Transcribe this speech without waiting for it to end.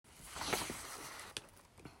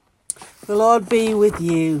The Lord be with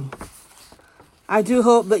you. I do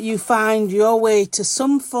hope that you find your way to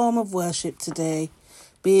some form of worship today,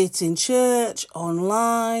 be it in church,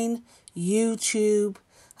 online, YouTube,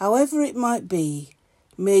 however it might be.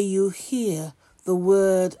 May you hear the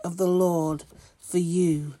word of the Lord for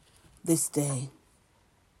you this day.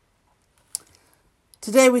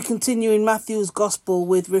 Today we continue in Matthew's Gospel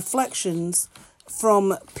with reflections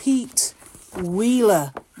from Pete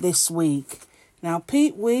Wheeler this week. Now,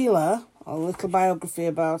 Pete Wheeler, a little biography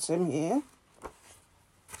about him here.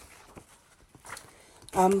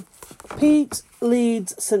 Pete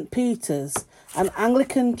leads St. Peter's, an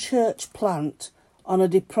Anglican church plant on a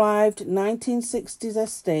deprived 1960s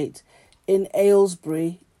estate in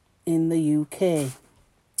Aylesbury in the UK.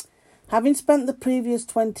 Having spent the previous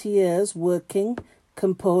 20 years working,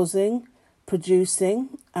 composing,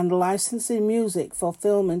 producing and licensing music for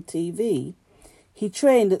film and TV, he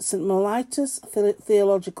trained at St. Mellitus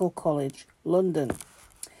Theological College, London.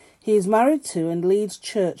 He is married to and leads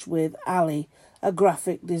church with Ali, a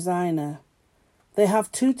graphic designer. They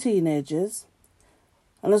have 2 teenagers,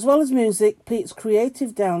 and as well as music, Pete's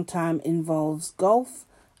creative downtime involves golf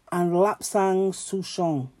and lapsang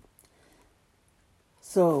souchong.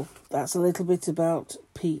 So that's a little bit about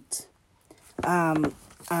Pete. And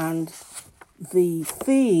the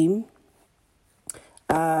theme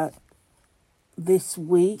this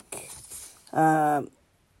week, we're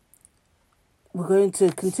going to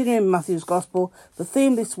continue in Matthew's Gospel. The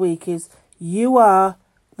theme this week is You Are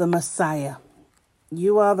the Messiah.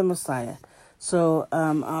 You are the Messiah. So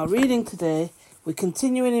our reading today, we're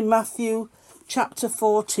continuing in Matthew chapter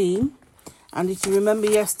 14. And if you remember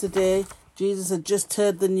yesterday, Jesus had just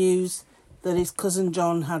heard the news that his cousin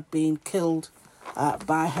John had been killed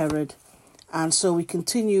by Herod. And so we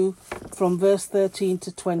continue from verse 13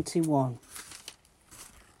 to 21.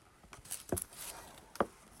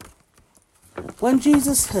 When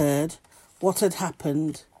Jesus heard what had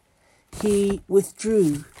happened, he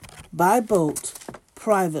withdrew by boat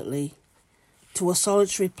privately to a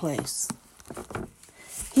solitary place.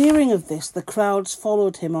 Hearing of this, the crowds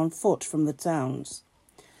followed him on foot from the towns.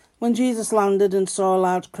 When Jesus landed and saw a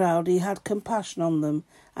large crowd, he had compassion on them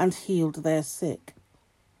and healed their sick.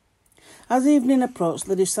 As evening approached,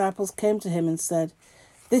 the disciples came to him and said,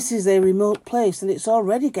 "This is a remote place and it's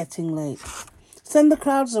already getting late. Send the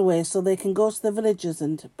crowds away so they can go to the villages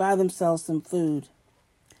and buy themselves some food."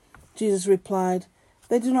 Jesus replied,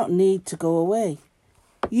 "They do not need to go away.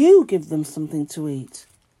 You give them something to eat."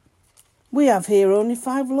 "We have here only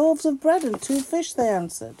 5 loaves of bread and 2 fish," they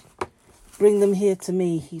answered. "Bring them here to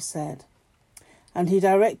me," he said. And he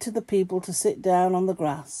directed the people to sit down on the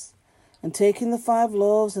grass. And taking the 5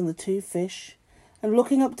 loaves and the 2 fish, and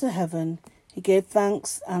looking up to heaven, he gave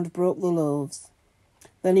thanks and broke the loaves.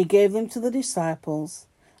 Then he gave them to the disciples,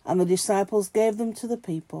 and the disciples gave them to the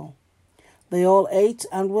people. They all ate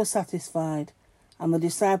and were satisfied, and the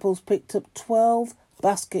disciples picked up 12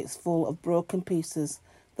 baskets full of broken pieces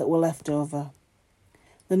that were left over.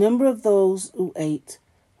 The number of those who ate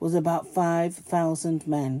was about 5,000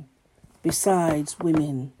 men, besides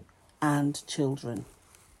women and children.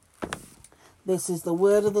 This is the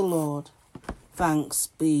word of the Lord. Thanks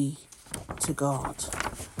be to God.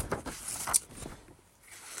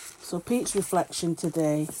 So Pete's reflection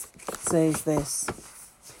today says this.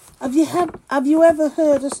 Have you ever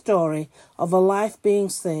heard a story of a life being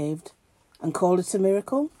saved and called it a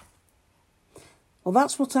miracle? Well,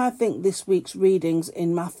 that's what I think this week's readings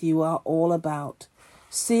in Matthew are all about.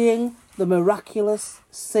 Seeing the miraculous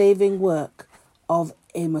saving work of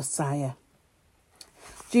a Messiah.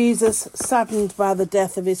 Jesus, saddened by the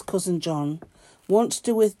death of his cousin John, wants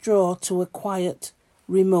to withdraw to a quiet,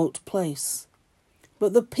 remote place.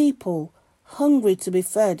 But the people, hungry to be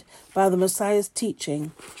fed by the Messiah's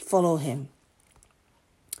teaching, follow him.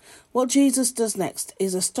 What Jesus does next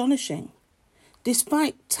is astonishing.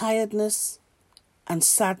 Despite tiredness and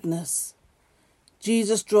sadness,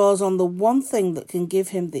 Jesus draws on the one thing that can give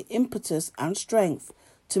him the impetus and strength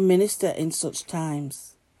to minister in such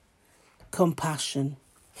times: compassion.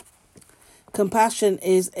 Compassion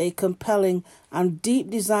is a compelling and deep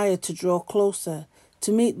desire to draw closer,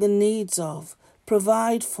 to meet the needs of,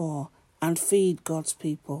 provide for, and feed God's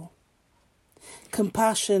people.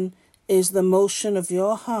 Compassion is the motion of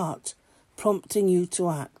your heart prompting you to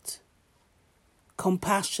act.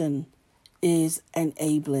 Compassion is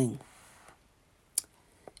enabling.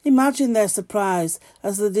 Imagine their surprise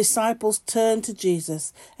as the disciples turned to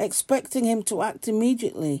Jesus, expecting him to act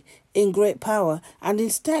immediately in great power, and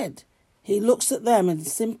instead he looks at them and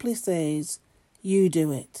simply says, "You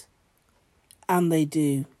do it." And they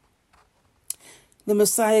do. The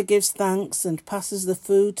Messiah gives thanks and passes the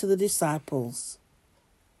food to the disciples.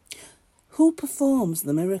 Who performs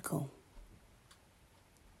the miracle?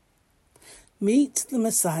 Meet the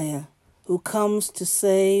Messiah who comes to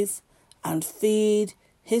save and feed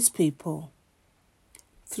his people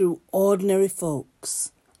through ordinary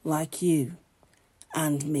folks like you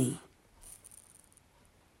and me.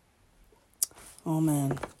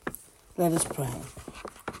 Amen. Let us pray.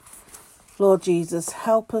 Lord Jesus,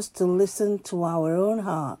 help us to listen to our own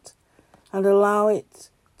heart and allow it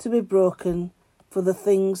to be broken for the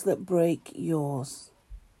things that break yours.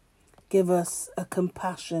 Give us a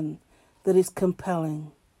compassion that is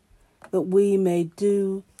compelling, that we may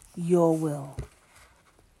do your will.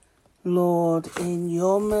 Lord, in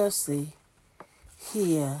your mercy,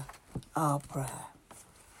 hear our prayer.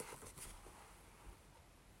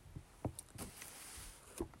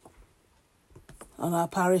 On our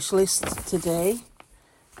parish list today,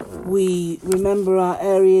 we remember our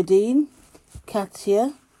area dean,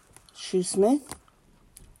 Katia Shoesmith,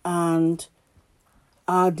 and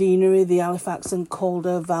our deanery, the Halifax and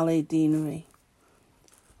Calder Valley Deanery.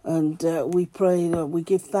 And we pray that we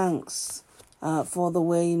give thanks for the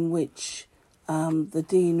way in which the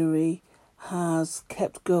deanery has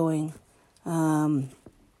kept going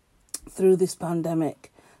through this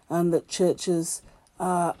pandemic, and that churches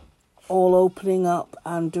are all opening up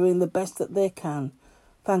and doing the best that they can.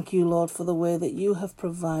 Thank you, Lord, for the way that you have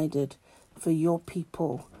provided for your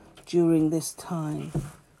people during this time.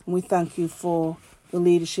 And we thank you for the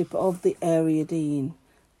leadership of the area dean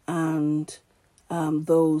and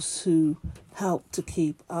those who help to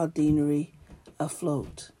keep our deanery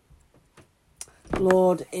afloat.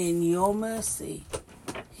 Lord, in your mercy,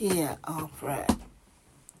 hear our prayer.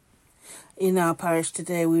 In our parish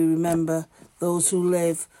today, we remember those who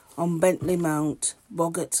live on Bentley Mount,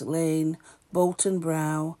 Boggart Lane, Bolton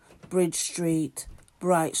Brow, Bridge Street,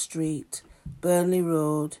 Bright Street, Burnley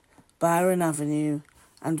Road, Byron Avenue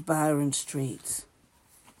and Byron Street.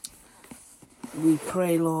 We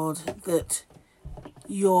pray, Lord, that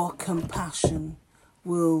your compassion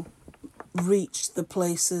will reach the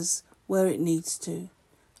places where it needs to,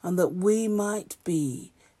 and that we might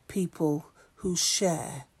be people who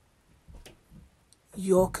share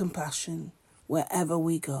your compassion wherever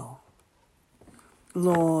we go.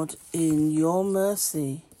 Lord, in your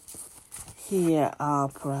mercy, hear our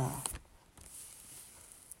prayer.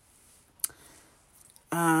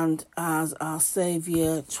 And as our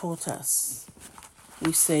Saviour taught us,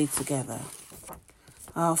 we say together,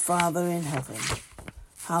 Our Father in heaven,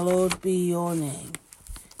 hallowed be your name.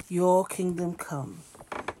 Your kingdom come,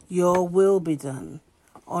 your will be done,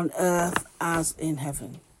 on earth as in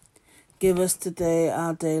heaven. Give us today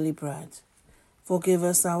our daily bread. Forgive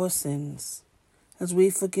us our sins, as we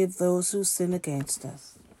forgive those who sin against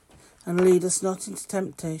us. And lead us not into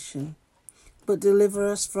temptation, but deliver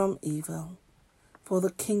us from evil. For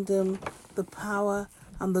the kingdom, the power,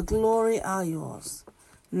 and the glory are yours,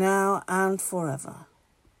 now and forever.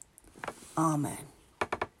 Amen.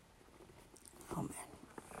 Amen.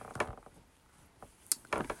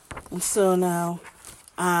 And so now,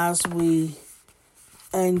 as we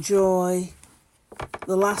enjoy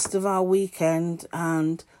the last of our weekend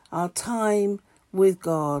and our time with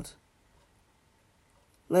God,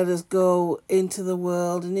 let us go into the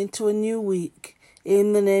world and into a new week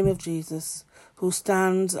in the name of Jesus, who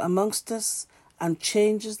stands amongst us and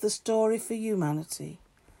changes the story for humanity.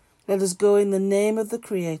 Let us go in the name of the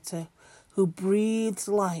Creator, who breathes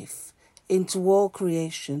life into all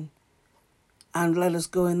creation. And let us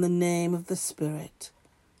go in the name of the Spirit,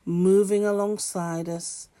 moving alongside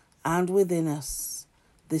us and within us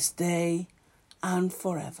this day and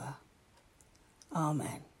forever.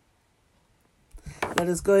 Amen. Let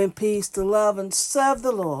us go in peace to love and serve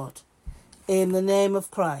the Lord in the name of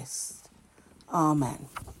Christ. Amen.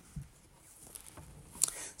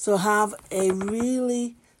 So have a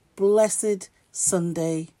really blessed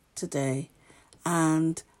Sunday today,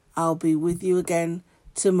 and I'll be with you again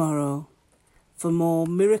tomorrow for more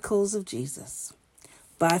miracles of Jesus.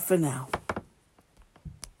 Bye for now.